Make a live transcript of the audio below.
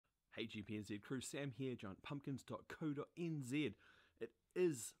Hey GPNZ crew, Sam here, giantpumpkins.co.nz. It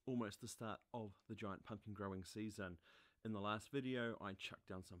is almost the start of the giant pumpkin growing season. In the last video I chucked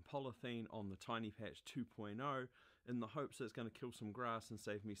down some polythene on the Tiny Patch 2.0 in the hopes that it's going to kill some grass and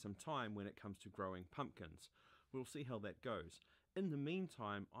save me some time when it comes to growing pumpkins. We'll see how that goes. In the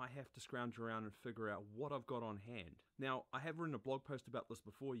meantime, I have to scrounge around and figure out what I've got on hand. Now, I have written a blog post about this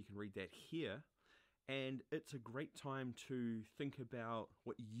before, you can read that here. And it's a great time to think about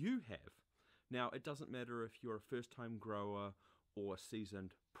what you have. Now, it doesn't matter if you're a first-time grower or a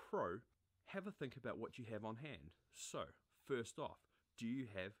seasoned pro, have a think about what you have on hand. So, first off, do you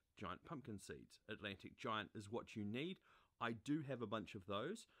have giant pumpkin seeds? Atlantic Giant is what you need. I do have a bunch of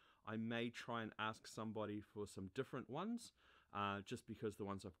those. I may try and ask somebody for some different ones, just because the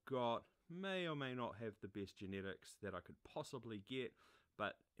ones I've got may or may not have the best genetics that I could possibly get.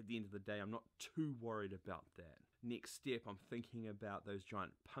 But at the end of the day, I'm not too worried about that. Next step, I'm thinking about those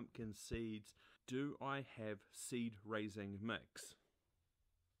giant pumpkin seeds. Do I have seed raising mix?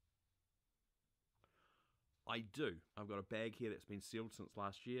 I do. I've got a bag here that's been sealed since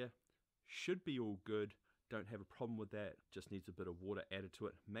last year. Should be all good. Don't have a problem with that. Just needs a bit of water added to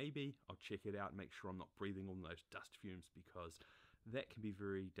it. Maybe I'll check it out, make sure I'm not breathing all those dust fumes because that can be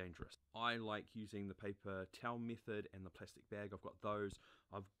very dangerous. I like using the paper towel method and the plastic bag. I've got those.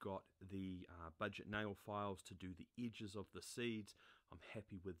 I've got the budget nail files to do the edges of the seeds. I'm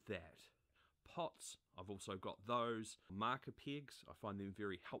happy with that. Pots, I've also got those. Marker pegs, I find them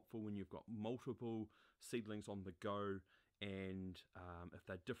very helpful when you've got multiple seedlings on the go, and if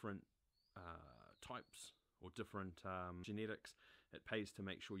they're different types or different genetics, it pays to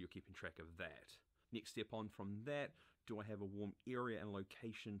make sure you're keeping track of that. Next step on from that, do I have a warm area and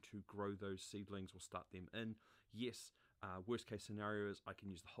location to grow those seedlings or start them in? Yes. Worst case scenario is I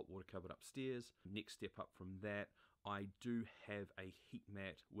can use the hot water cupboard upstairs. Next step up from that, I do have a heat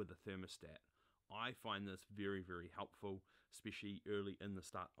mat with a thermostat. I find this very, very helpful, especially early in the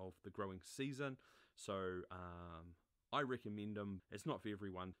start of the growing season. So I recommend them. It's not for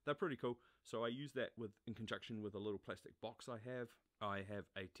everyone. They're pretty cool. So I use that in conjunction with a little plastic box I have. I have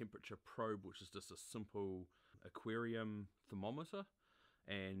a temperature probe, which is just a simple aquarium thermometer.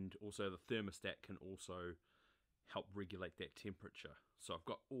 And also the thermostat can also help regulate that temperature. So I've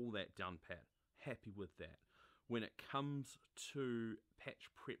got all that down pat. Happy with that. When it comes to patch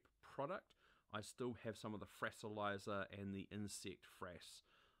prep product, I still have some of the Frassilizer and the insect frass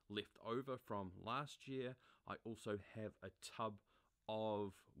left over from last year. I also have a tub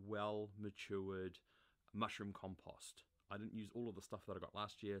of well matured mushroom compost. I didn't use all of the stuff that I got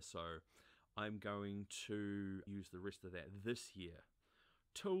last year, so I'm going to use the rest of that this year.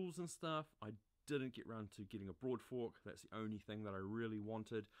 Tools and stuff, I didn't get around to getting a broad fork. That's the only thing that I really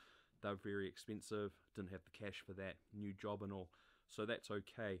wanted. They're very expensive, didn't have the cash for that, new job and all, so that's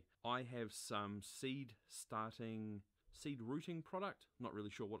okay. I have some seed rooting product, not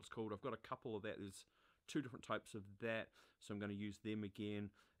really sure what it's called. I've got a couple of that. There's two different types of that, so I'm going to use them again.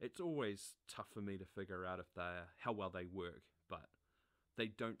 It's always tough for me to figure out how well they work, but they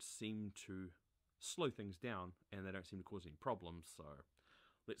don't seem to slow things down and they don't seem to cause any problems, so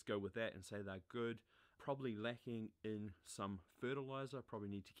let's go with that and say they're good. Probably lacking in some fertilizer. Probably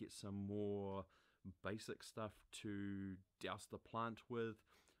need to get some more basic stuff to douse the plant with.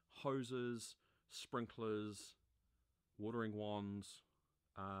 Hoses, sprinklers, watering wands.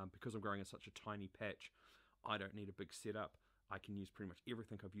 Because I'm growing in such a tiny patch, I don't need a big setup. I can use pretty much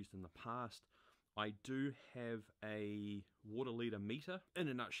everything I've used in the past. I do have a water liter meter. In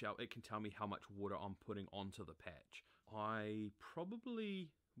a nutshell, it can tell me how much water I'm putting onto the patch. I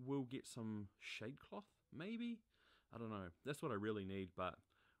probably will get some shade cloth, maybe? I don't know. That's what I really need, but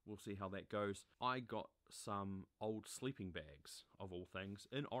we'll see how that goes. I got some old sleeping bags, of all things,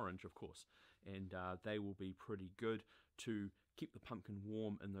 in orange, of course, and they will be pretty good to keep the pumpkin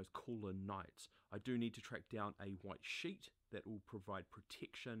warm in those cooler nights. I do need to track down a white sheet that will provide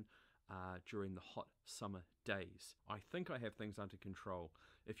protection during the hot summer days. I think I have things under control.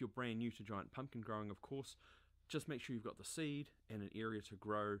 If you're brand new to giant pumpkin growing, of course, just make sure you've got the seed and an area to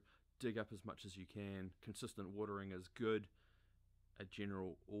grow. Dig up as much as you can. Consistent watering is good. A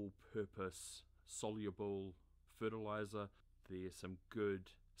general all-purpose soluble fertilizer. There's some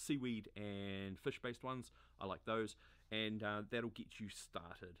good seaweed and fish-based ones. I like those, and that'll get you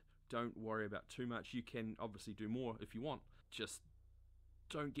started. Don't worry about too much. You can obviously do more if you want. Just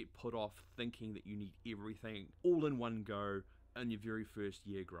don't get put off thinking that you need everything all in one go in your very first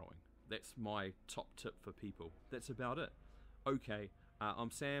year growing. That's my top tip for people. That's about it. Okay, I'm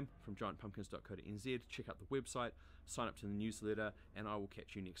Sam from giantpumpkins.co.nz. Check out the website, sign up to the newsletter, and I will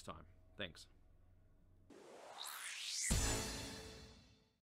catch you next time. Thanks.